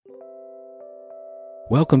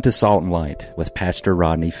Welcome to Salt and Light with Pastor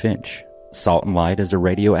Rodney Finch. Salt and Light is a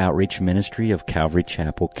radio outreach ministry of Calvary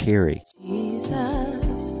Chapel, Cary. Jesus,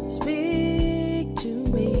 speak to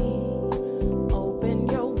me. Open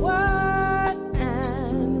your word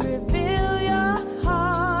and reveal your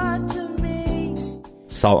heart to me.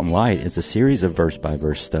 Salt and Light is a series of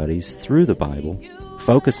verse-by-verse studies through the Bible,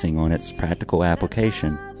 focusing on its practical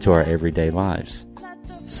application to our everyday lives.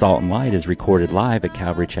 Salt and Light is recorded live at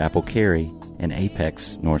Calvary Chapel, Cary in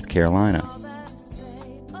Apex, North Carolina.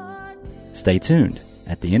 Stay tuned.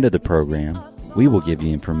 At the end of the program, we will give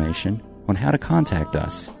you information on how to contact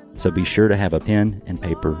us, so be sure to have a pen and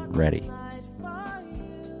paper ready.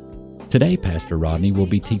 Today, Pastor Rodney will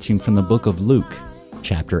be teaching from the book of Luke,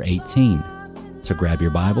 chapter 18. So grab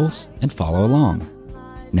your Bibles and follow along.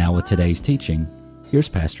 Now with today's teaching, here's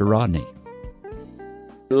Pastor Rodney.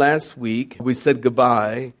 Last week, we said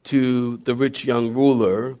goodbye to the rich young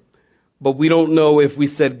ruler, but we don't know if we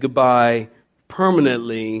said goodbye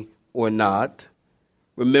permanently or not.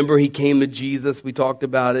 Remember, he came to Jesus. We talked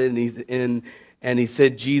about it, and he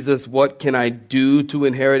said, "Jesus, what can I do to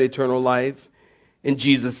inherit eternal life?" And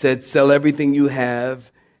Jesus said, "Sell everything you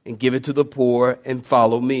have and give it to the poor and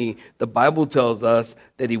follow me." The Bible tells us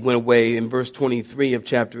that he went away in verse 23 of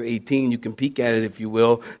chapter 18. You can peek at it if you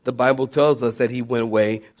will. The Bible tells us that he went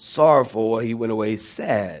away sorrowful, or he went away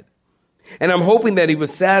sad. And I'm hoping that he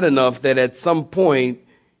was sad enough that at some point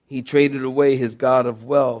he traded away his God of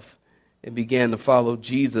wealth and began to follow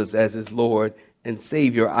Jesus as his Lord and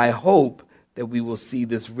Savior. I hope that we will see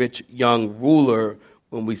this rich young ruler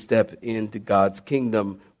when we step into God's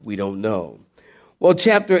kingdom. We don't know. Well,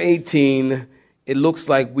 chapter 18, it looks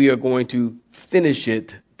like we are going to finish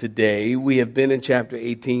it today. We have been in chapter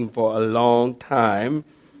 18 for a long time.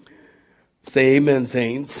 Say amen,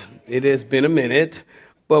 saints. It has been a minute,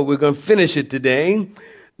 but we're going to finish it today.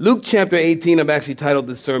 Luke chapter 18, I've actually titled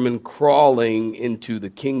the sermon, Crawling into the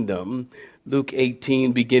Kingdom. Luke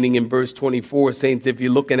 18, beginning in verse 24. Saints, if you're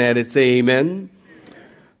looking at it, say amen.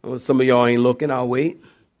 Oh, some of y'all ain't looking. I'll wait.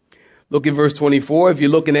 Look at verse 24. If you're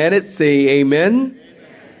looking at it, say amen.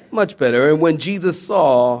 Much better. And when Jesus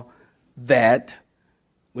saw that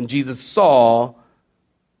the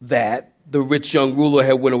rich young ruler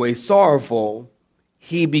had went away sorrowful,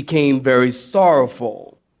 he became very sorrowful.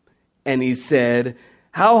 And he said,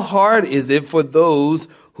 "How hard is it for those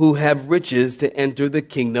who have riches to enter the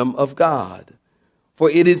kingdom of God? For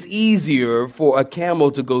it is easier for a camel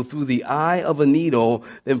to go through the eye of a needle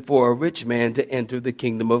than for a rich man to enter the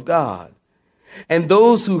kingdom of God." And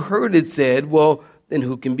those who heard it said, "Well, then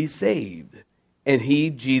who can be saved?" And he,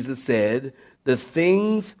 Jesus, said, "The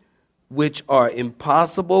things which are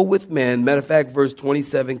impossible with men." Matter of fact, verse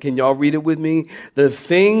 27, can y'all read it with me? "The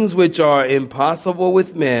things which are impossible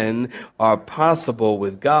with men are possible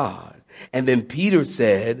with God." And then Peter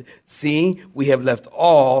said, "See, we have left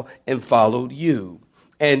all and followed you."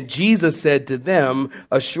 And Jesus said to them,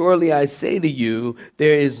 "Assuredly I say to you,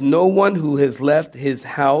 there is no one who has left his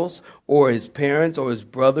house or his parents or his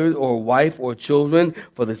brothers or wife or children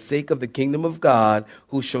for the sake of the kingdom of God,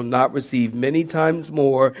 who shall not receive many times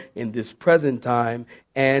more in this present time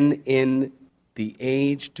and in the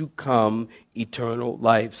age to come eternal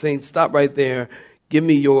life." Saints, stop right there. Give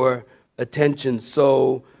me your attention.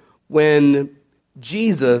 So when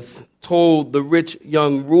Jesus told the rich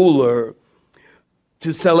young ruler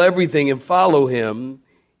to sell everything and follow him,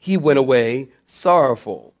 he went away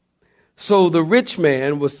sorrowful. So the rich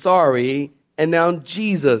man was sorry, and now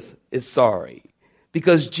Jesus is sorry,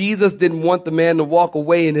 because Jesus didn't want the man to walk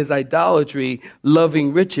away in his idolatry,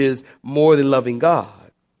 loving riches more than loving God.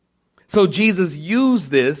 So Jesus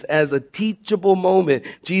used this as a teachable moment.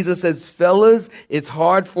 Jesus says, "Fellas, it's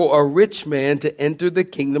hard for a rich man to enter the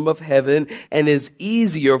kingdom of heaven, and it's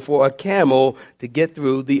easier for a camel to get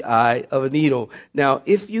through the eye of a needle." Now,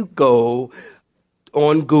 if you go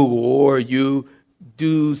on Google, or you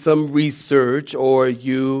do some research, or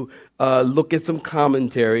you look at some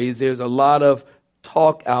commentaries, there's a lot of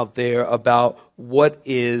talk out there about what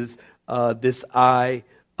is this eye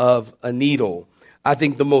of a needle. I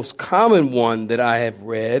think the most common one that I have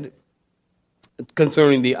read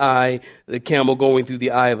concerning the camel going through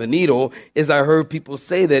the eye of a needle, is I heard people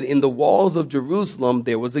say that in the walls of Jerusalem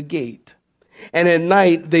there was a gate. And at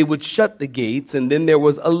night they would shut the gates, and then there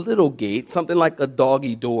was a little gate, something like a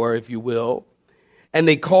doggy door, if you will. And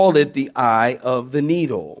they called it the eye of the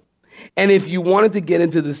needle. And if you wanted to get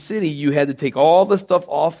into the city, you had to take all the stuff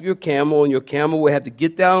off your camel, and your camel would have to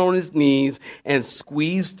get down on his knees and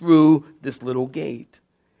squeeze through this little gate.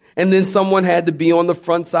 And then someone had to be on the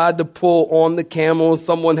front side to pull on the camel.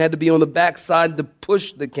 Someone had to be on the back side to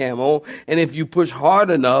push the camel. And if you push hard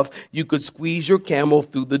enough, you could squeeze your camel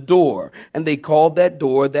through the door. And they called that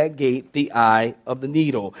door, that gate, the eye of the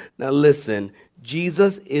needle. Now listen,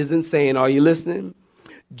 Jesus isn't saying, are you listening?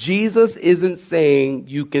 Jesus isn't saying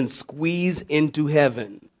you can squeeze into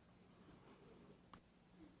heaven.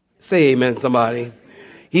 Say amen, somebody.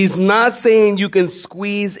 He's not saying you can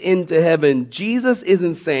squeeze into heaven. Jesus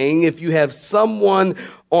isn't saying if you have someone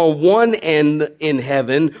on one end in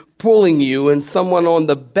heaven pulling you and someone on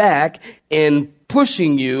the back and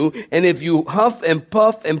pushing you, and if you huff and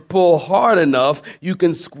puff and pull hard enough, you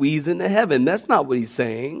can squeeze into heaven. That's not what he's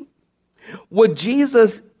saying. What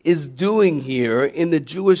Jesus is doing here in the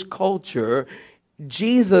Jewish culture,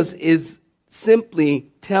 Jesus is simply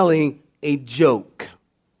telling a joke.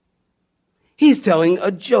 He's telling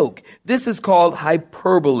a joke. This is called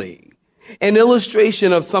hyperbole, an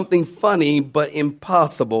illustration of something funny but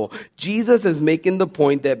impossible. Jesus is making the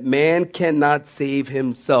point that man cannot save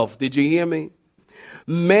himself. Did you hear me?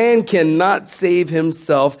 Man cannot save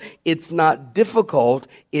himself. It's not difficult.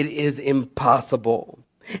 It is impossible.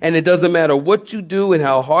 And it doesn't matter what you do and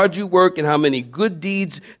how hard you work and how many good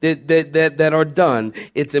deeds that are done.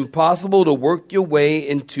 It's impossible to work your way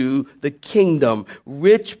into the kingdom.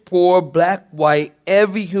 Rich, poor, black, white,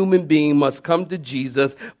 every human being must come to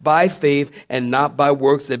Jesus by faith and not by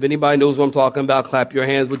works. If anybody knows what I'm talking about, clap your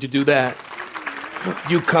hands. Would you do that?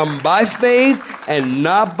 You come by faith and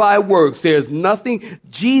not by works. There's nothing.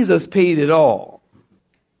 Jesus paid it all.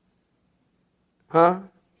 Huh?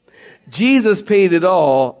 Jesus paid it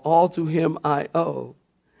all to him I owe.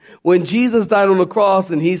 When Jesus died on the cross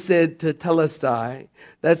and he said to telestai,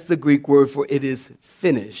 that's the Greek word for it is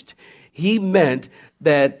finished. He meant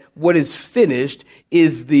that what is finished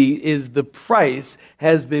is the price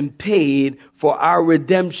has been paid for our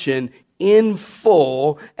redemption in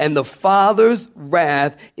full, and the Father's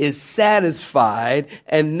wrath is satisfied,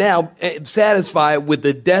 and now satisfied with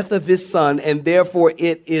the death of his Son, and therefore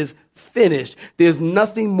it is finished. There's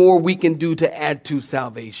nothing more we can do to add to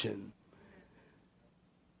salvation.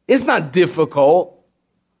 It's not difficult.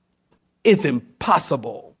 It's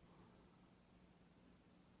impossible.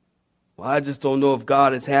 Well, I just don't know if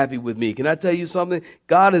God is happy with me. Can I tell you something?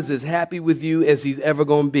 God is as happy with you as he's ever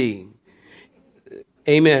going to be.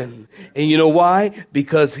 Amen. And you know why?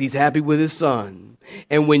 Because he's happy with his Son.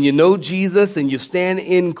 And when you know Jesus and you stand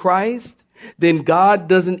in Christ, then God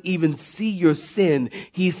doesn't even see your sin.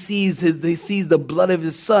 He sees the blood of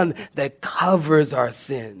his Son that covers our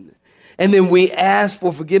sin. And then we ask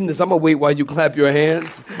for forgiveness. I'm going to wait while you clap your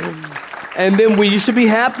hands. And then you should be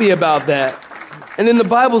happy about that. And then the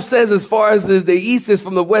Bible says, as far as the east is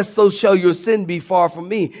from the west, so shall your sin be far from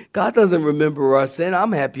me. God doesn't remember our sin.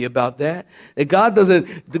 I'm happy about that. God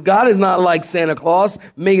is not like Santa Claus,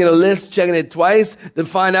 making a list, checking it twice to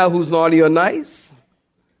find out who's naughty or nice.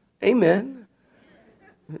 Amen.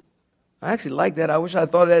 I actually like that. I wish I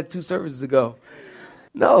thought of that 2 services ago.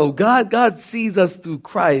 No, God sees us through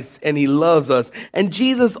Christ and he loves us. And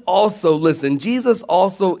Jesus also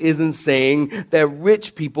isn't saying that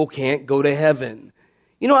rich people can't go to heaven.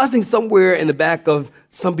 You know, I think somewhere in the back of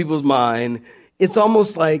some people's mind, it's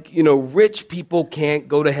almost like, rich people can't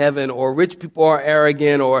go to heaven, or rich people are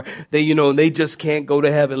arrogant, or they just can't go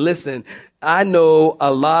to heaven. Listen, I know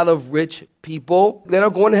a lot of rich people that are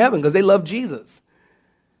going to heaven because they love Jesus.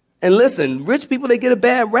 And listen, rich people, they get a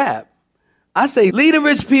bad rap. I say, leave the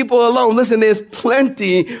rich people alone. Listen, there's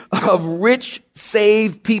plenty of rich,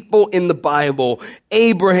 saved people in the Bible.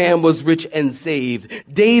 Abraham was rich and saved.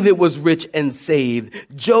 David was rich and saved.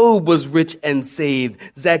 Job was rich and saved.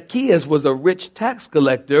 Zacchaeus was a rich tax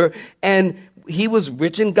collector, and he was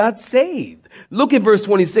rich and got saved. Look at verse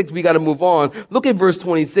 26. We got to move on. Look at verse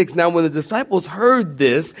 26. Now, when the disciples heard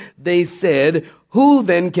this, they said, who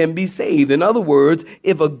then can be saved? In other words,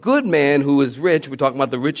 if a good man who is rich, we're talking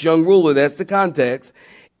about the rich young ruler, that's the context.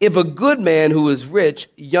 If a good man who is rich,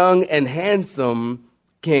 young, and handsome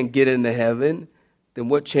can't get into heaven, then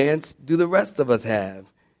what chance do the rest of us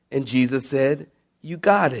have? And Jesus said, you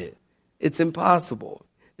got it. It's impossible.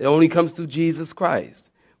 It only comes through Jesus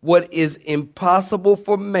Christ. What is impossible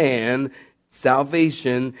for man,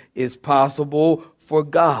 salvation is possible for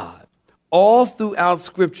God. All throughout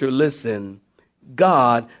Scripture, listen,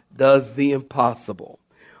 God does the impossible.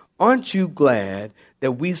 Aren't you glad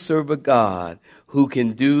that we serve a God who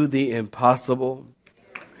can do the impossible?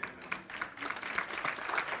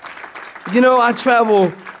 I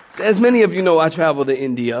travel, as many of you know, I travel to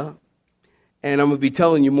India. And I'm going to be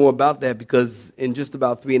telling you more about that because in just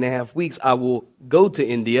about 3.5 weeks, I will go to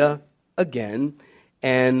India again.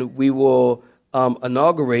 And we will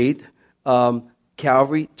inaugurate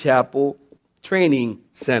Calvary Chapel Training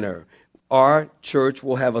Center. Our church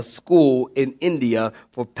will have a school in India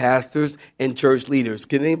for pastors and church leaders.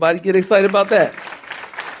 Can anybody get excited about that?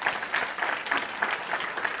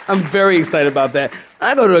 I'm very excited about that.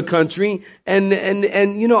 I go to a country and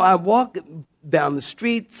I walk down the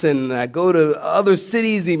streets and I go to other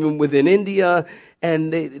cities, even within India,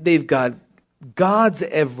 and they've got gods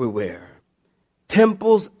everywhere,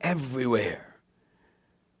 temples everywhere.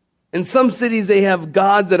 In some cities, they have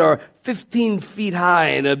gods that are 15 feet high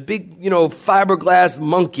and a big, fiberglass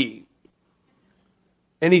monkey.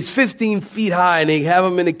 And he's 15 feet high and they have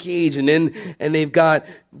him in a cage and they've got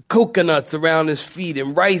coconuts around his feet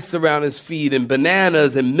and rice around his feet and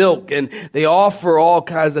bananas and milk. And they offer all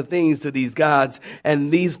kinds of things to these gods.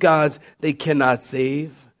 And these gods, they cannot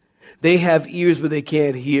save. They have ears, but they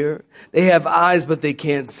can't hear. They have eyes, but they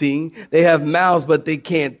can't see. They have mouths, but they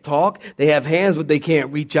can't talk. They have hands, but they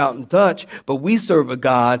can't reach out and touch. But we serve a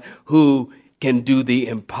God who can do the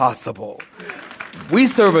impossible. We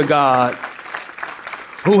serve a God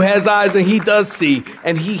who has eyes and he does see,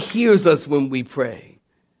 and he hears us when we pray.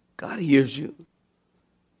 God hears you.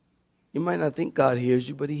 You might not think God hears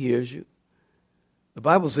you, but he hears you. The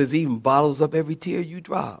Bible says he even bottles up every tear you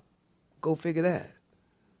drop. Go figure that.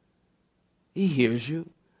 He hears you,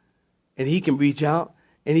 and he can reach out,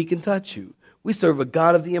 and he can touch you. We serve a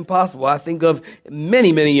God of the impossible. I think of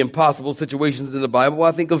many, many impossible situations in the Bible.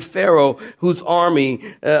 I think of Pharaoh, whose army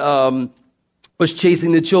was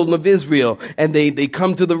chasing the children of Israel, and they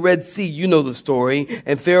come to the Red Sea. You know the story.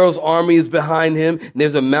 And Pharaoh's army is behind him. And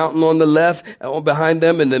there's a mountain on the left behind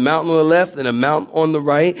them, and the mountain on the left, and a mountain on the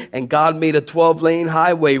right. And God made a 12-lane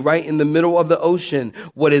highway right in the middle of the ocean.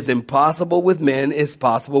 What is impossible with men is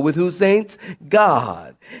possible with who, saints?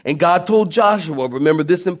 God. And God told Joshua, remember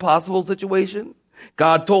this impossible situation?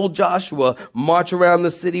 God told Joshua, march around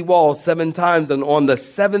the city walls 7 times, and on the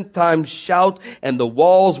 7th time shout, and the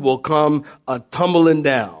walls will come a-tumbling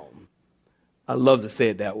down. I love to say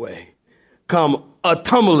it that way. Come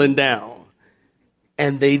a-tumbling down.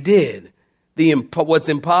 And they did. What's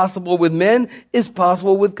impossible with men is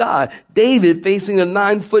possible with God. David facing a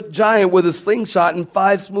 9-foot giant with a slingshot and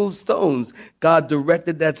 5 smooth stones. God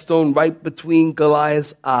directed that stone right between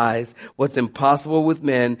Goliath's eyes. What's impossible with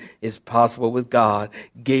men is possible with God.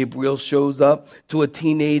 Gabriel shows up to a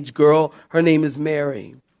teenage girl. Her name is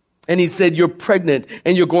Mary. And he said, you're pregnant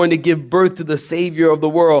and you're going to give birth to the Savior of the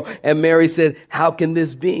world. And Mary said, how can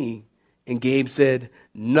this be? And Gabe said,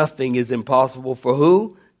 nothing is impossible for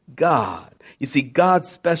who? God. You see, God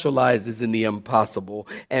specializes in the impossible,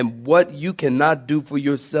 and what you cannot do for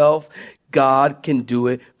yourself, God can do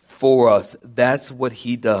it for us. That's what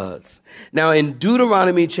he does. Now, in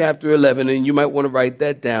Deuteronomy chapter 11, and you might want to write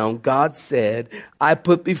that down, God said, I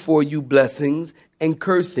put before you blessings and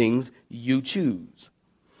cursings, you choose.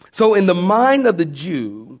 So in the mind of the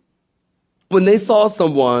Jew, when they saw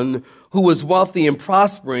someone who was wealthy and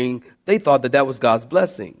prospering, they thought that was God's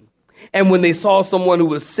blessing. And when they saw someone who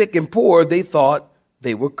was sick and poor, they thought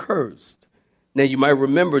they were cursed. Now, you might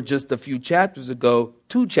remember just a few chapters ago,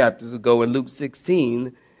 2 chapters ago in Luke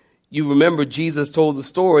 16, you remember Jesus told the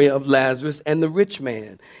story of Lazarus and the rich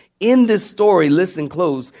man. In this story, listen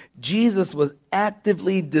close, Jesus was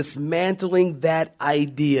actively dismantling that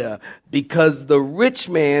idea because the rich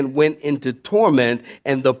man went into torment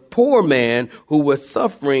and the poor man who was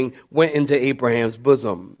suffering went into Abraham's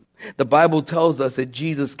bosom. The Bible tells us that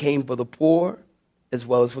Jesus came for the poor as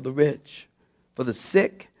well as for the rich, for the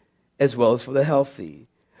sick as well as for the healthy,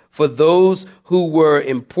 for those who were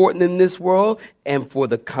important in this world and for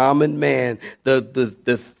the common man.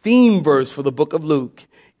 The theme verse for the book of Luke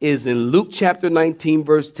is in Luke chapter 19,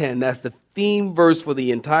 verse 10. That's the theme verse for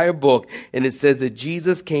the entire book. And it says that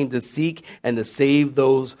Jesus came to seek and to save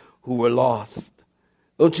those who were lost.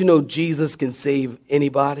 Don't you know Jesus can save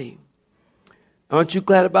anybody? Aren't you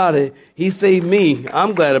glad about it? He saved me.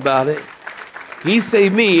 I'm glad about it. He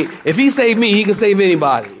saved me. If he saved me, he can save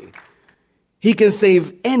anybody. He can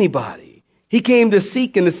save anybody. He came to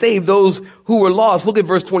seek and to save those who were lost. Look at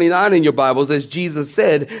verse 29 in your Bibles. As Jesus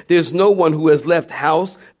said, there's no one who has left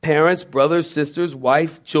house, parents, brothers, sisters,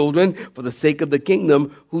 wife, children, for the sake of the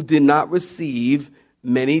kingdom, who did not receive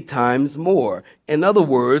many times more. In other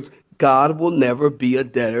words, God will never be a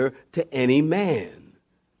debtor to any man.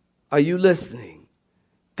 Are you listening?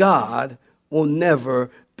 God will never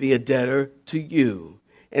be a debtor to you.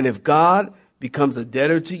 And if God becomes a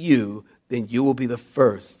debtor to you, then you will be the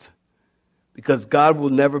first. Because God will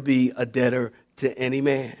never be a debtor to any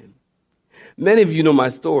man. Many of you know my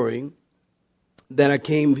story, that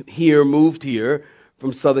I moved here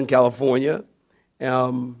from Southern California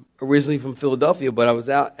originally from Philadelphia, but I was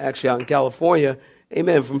actually out in California.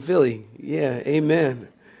 Amen, from Philly. Yeah, amen.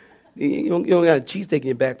 You don't got a cheesesteak in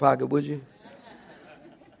your back pocket, would you?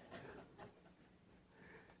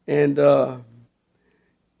 And,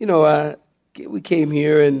 we came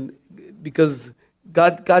here and because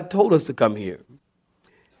God told us to come here.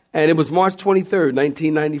 And it was March 23rd,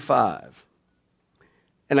 1995.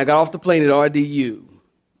 And I got off the plane at RDU.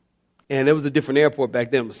 And it was a different airport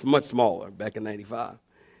back then. It was much smaller back in 95.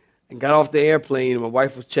 And got off the airplane, and my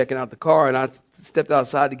wife was checking out the car, and I stepped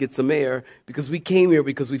outside to get some air because we came here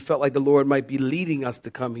because we felt like the Lord might be leading us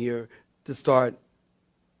to come here to start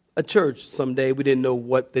a church someday. We didn't know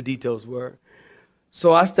what the details were.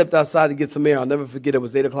 So I stepped outside to get some air. I'll never forget, it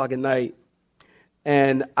was 8 o'clock at night.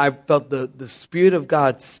 And I felt the Spirit of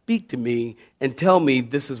God speak to me and tell me,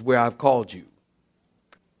 this is where I've called you.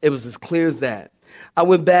 It was as clear as that. I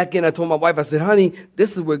went back in, I told my wife, I said, honey,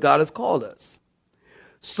 this is where God has called us.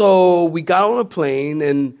 So we got on a plane,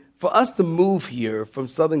 and for us to move here from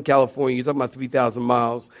Southern California, you're talking about 3,000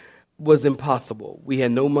 miles, was impossible. We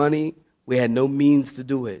had no money. We had no means to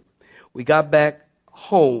do it. We got back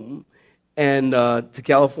home and to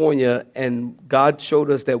California, and God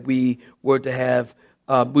showed us that we were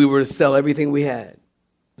to sell everything we had,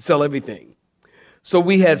 sell everything. So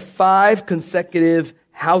we had 5 consecutive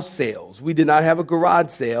house sales. We did not have a garage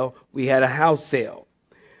sale. We had a house sale.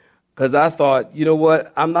 Because I thought, you know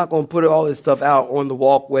what, I'm not going to put all this stuff out on the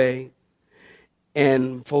walkway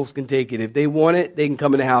and folks can take it. If they want it, they can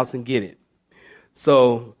come in the house and get it.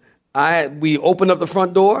 So we opened up the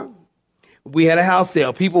front door. We had a house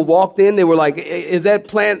sale. People walked in. They were like, is that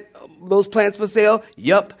those plants for sale?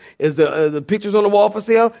 Yup. Is the pictures on the wall for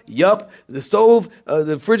sale? Yup. The stove, the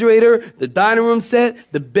refrigerator, the dining room set,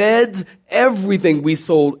 the beds, everything. We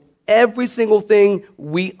sold every single thing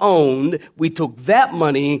we owned. We took that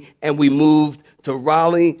money and we moved to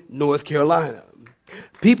Raleigh, North Carolina.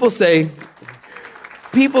 People say,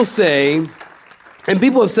 and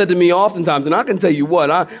people have said to me oftentimes, and I can tell you what,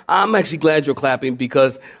 I'm actually glad you're clapping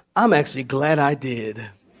because I'm actually glad I did.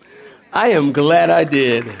 I am glad I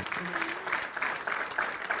did.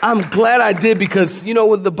 I'm glad I did because, you know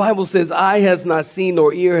what the Bible says, eye has not seen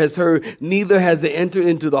nor ear has heard, neither has it entered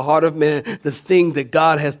into the heart of man the thing that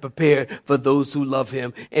God has prepared for those who love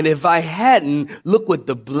him. And if I hadn't, look what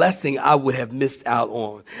the blessing I would have missed out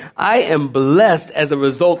on. I am blessed as a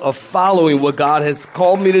result of following what God has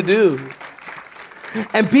called me to do.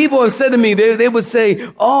 And people have said to me, they would say,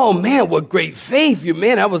 oh man, what great faith.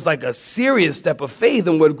 Man, that was like a serious step of faith,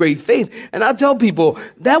 and what great faith. And I tell people,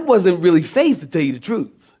 that wasn't really faith, to tell you the truth.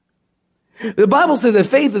 The Bible says that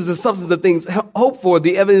faith is the substance of things hoped for,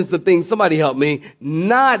 the evidence of things, somebody help me,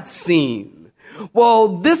 not seen.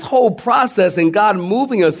 Well, this whole process and God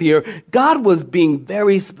moving us here, God was being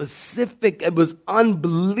very specific. It was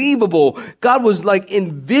unbelievable. God was like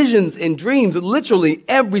in visions and dreams. Literally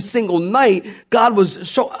every single night, I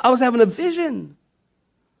was having a vision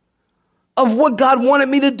of what God wanted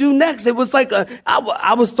me to do next. It was like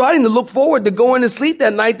I was starting to look forward to going to sleep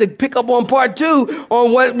that night to pick up on part 2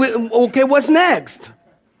 on what's next.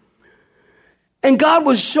 And God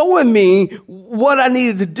was showing me what I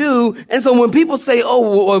needed to do. And so when people say,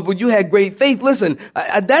 oh, well, you had great faith, listen,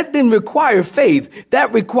 that didn't require faith.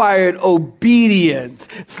 That required obedience.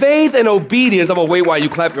 Faith and obedience. I'm going to wait while you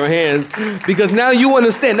clap your hands because now you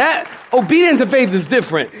understand that obedience and faith is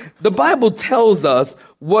different. The Bible tells us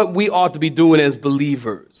what we ought to be doing as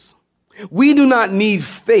believers. We do not need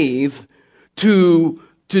faith to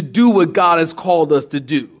do what God has called us to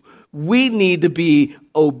do. We need to be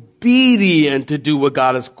obedient to do what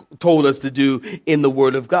God has told us to do in the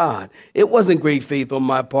Word of God. It wasn't great faith on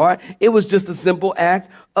my part. It was just a simple act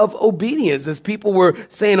of obedience. As people were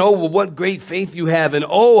saying, oh, well, what great faith you have, and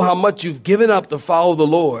oh, how much you've given up to follow the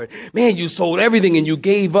Lord. Man, you sold everything and you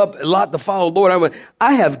gave up a lot to follow the Lord. I went,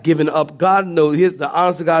 I have given up. God knows, here's the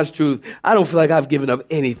honest to God's truth. I don't feel like I've given up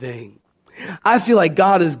anything. I feel like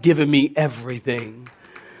God has given me everything.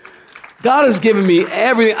 God has given me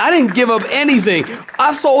everything. I didn't give up anything.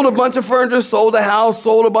 I sold a bunch of furniture, sold a house,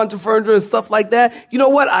 sold a bunch of furniture and stuff like that. You know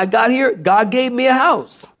what? I got here. God gave me a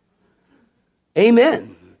house.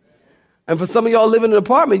 Amen. And for some of y'all living in an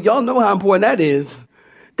apartment, y'all know how important that is.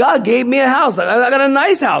 God gave me a house. I got a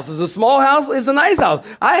nice house. It's a small house. It's a nice house.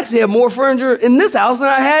 I actually have more furniture in this house than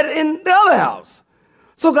I had in the other house.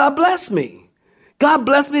 So God blessed me. God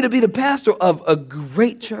blessed me to be the pastor of a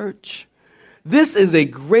great church. This is a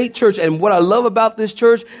great church, and what I love about this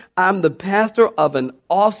church, I'm the pastor of an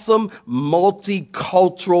awesome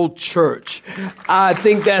multicultural church. I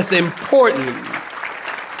think that's important.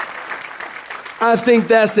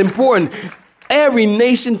 Every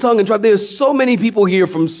nation, tongue, and tribe. There's so many people here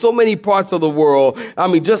from so many parts of the world. I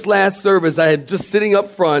mean, just last service, I had just sitting up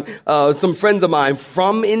front, some friends of mine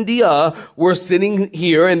from India were sitting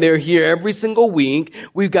here, and they're here every single week.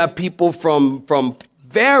 We've got people from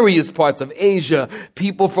various parts of Asia,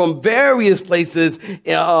 people from various places,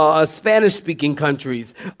 Spanish-speaking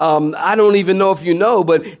countries. I don't even know if you know,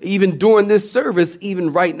 but even during this service,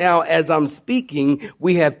 even right now as I'm speaking,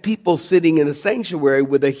 we have people sitting in a sanctuary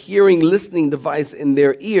with a hearing listening device in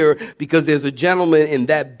their ear because there's a gentleman in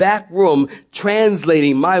that back room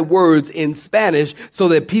translating my words in Spanish so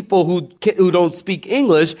that people who don't speak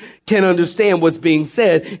English can understand what's being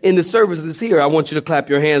said in the service that's here. I want you to clap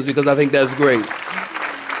your hands because I think that's great.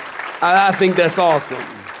 I think that's awesome.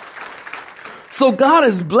 So God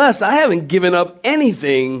is blessed. I haven't given up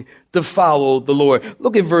anything to follow the Lord.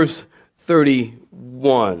 Look at verse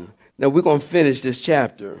 31. Now we're going to finish this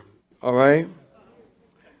chapter. All right?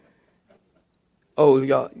 Oh,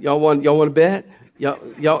 y'all want to bet?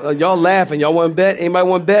 Y'all laughing. Y'all want to bet? Anybody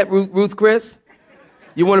want to bet? Ruth Chris?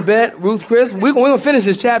 You want to bet? Ruth Chris? We're going to finish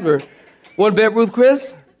this chapter. Want to bet, Ruth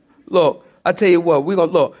Chris? Look, I tell you what, we're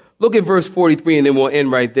going to look at verse 43 and then we'll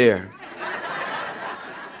end right there.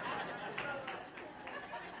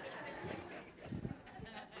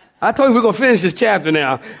 I told you we're going to finish this chapter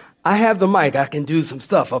now. I have the mic. I can do some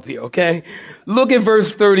stuff up here, okay? Look at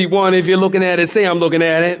verse 31. If you're looking at it, say I'm looking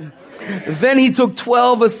at it. Then he took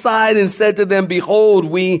 12 aside and said to them, behold,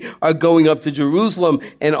 we are going up to Jerusalem,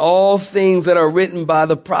 and all things that are written by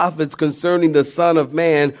the prophets concerning the Son of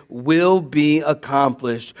Man will be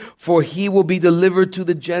accomplished. For he will be delivered to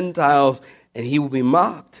the Gentiles, and he will be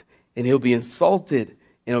mocked, and he'll be insulted,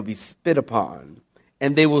 and he'll be spit upon.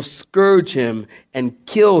 And they will scourge him and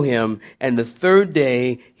kill him, and the third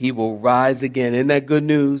day he will rise again. Isn't that good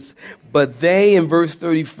news? But they, in verse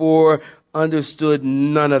 34, understood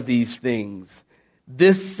none of these things.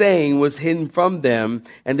 This saying was hidden from them,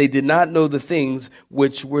 and they did not know the things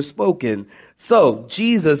which were spoken. So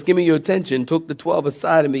Jesus, give me your attention, took the 12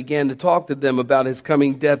 aside and began to talk to them about his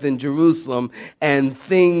coming death in Jerusalem and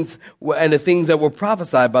the things that were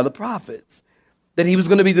prophesied by the prophets, that he was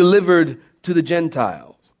going to be delivered to the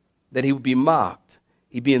Gentiles, that he would be mocked,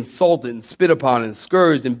 he'd be insulted and spit upon and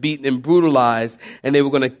scourged and beaten and brutalized, and they were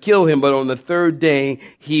going to kill him, but on the third day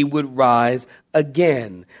he would rise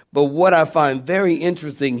again. But what I find very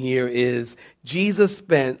interesting here is Jesus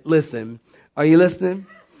spent, listen, are you listening?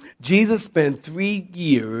 Jesus spent 3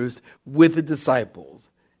 years with the disciples,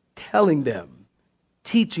 telling them,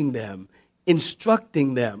 teaching them,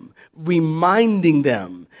 instructing them, reminding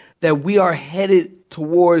them that we are headed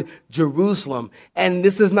toward Jerusalem. And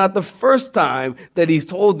this is not the first time that he's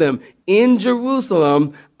told them, in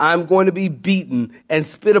Jerusalem, I'm going to be beaten and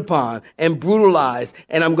spit upon and brutalized,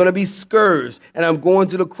 and I'm going to be scourged, and I'm going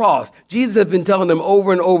to the cross. Jesus has been telling them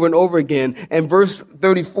over and over and over again, and verse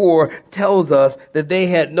 34 tells us that they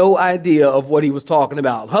had no idea of what he was talking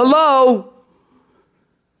about. Hello?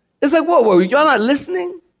 It's like, whoa, y'all not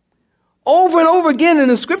listening? Over and over again in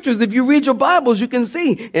the scriptures, if you read your Bibles, you can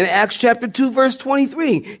see in Acts chapter 2, verse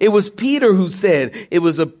 23, it was Peter who said it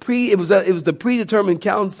was the predetermined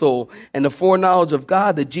counsel and the foreknowledge of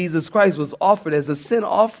God that Jesus Christ was offered as a sin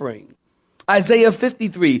offering. Isaiah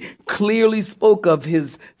 53 clearly spoke of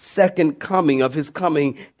his second coming, of his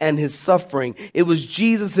coming and his suffering. It was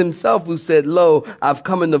Jesus himself who said, lo, I've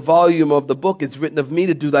come in the volume of the book. It's written of me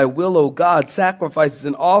to do thy will, O God. Sacrifices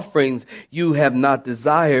and offerings you have not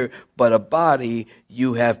desired, but a body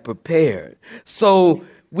you have prepared. So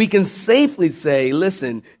we can safely say,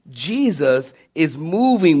 listen, Jesus is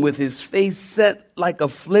moving with his face set like a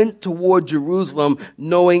flint toward Jerusalem,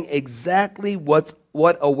 knowing exactly what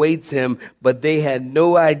awaits him, but they had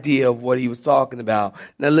no idea of what he was talking about.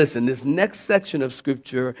 Now listen, this next section of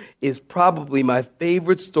scripture is probably my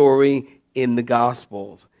favorite story in the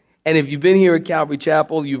Gospels. And if you've been here at Calvary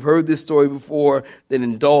Chapel, you've heard this story before, then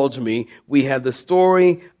indulge me. We have the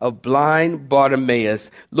story of blind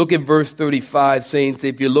Bartimaeus. Look at verse 35, saints.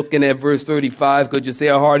 If you're looking at verse 35, could you say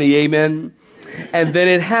a hearty amen? And then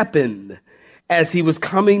it happened as he was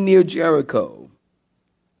coming near Jericho.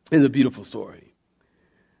 It's a beautiful story.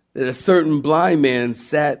 That a certain blind man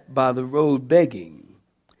sat by the road begging.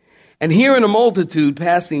 And hearing a multitude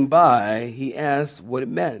passing by, he asked what it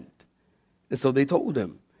meant. And so they told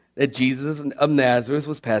him that Jesus of Nazareth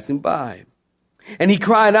was passing by. And he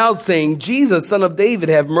cried out, saying, Jesus, son of David,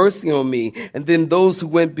 have mercy on me. And then those who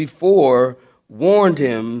went before warned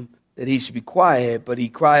him that he should be quiet. But he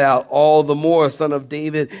cried out all the more, Son of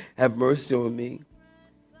David, have mercy on me.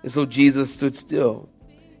 And so Jesus stood still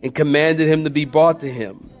and commanded him to be brought to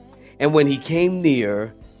him. And when he came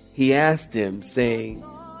near, he asked him, saying,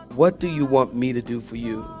 What do you want me to do for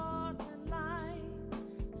you?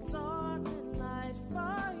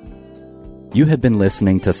 You have been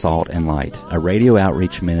listening to Salt and Light, a radio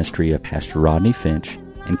outreach ministry of Pastor Rodney Finch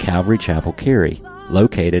in Calvary Chapel, Cary,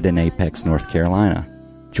 located in Apex, North Carolina.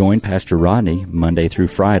 Join Pastor Rodney Monday through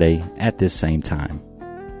Friday at this same time.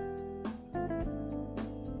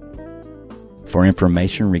 For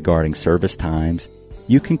information regarding service times,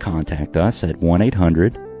 you can contact us at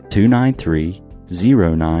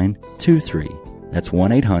 1-800-293-0923. That's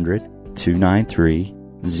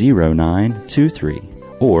 1-800-293-0923.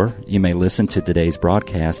 Or you may listen to today's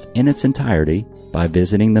broadcast in its entirety by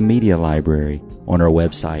visiting the media library on our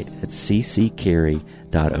website at cccary.org.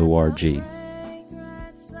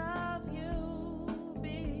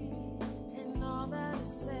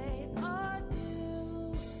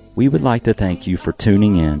 We would like to thank you for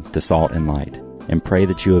tuning in to Salt and Light and pray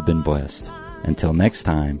that you have been blessed. Until next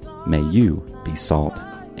time, may you be salt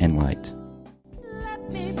and light.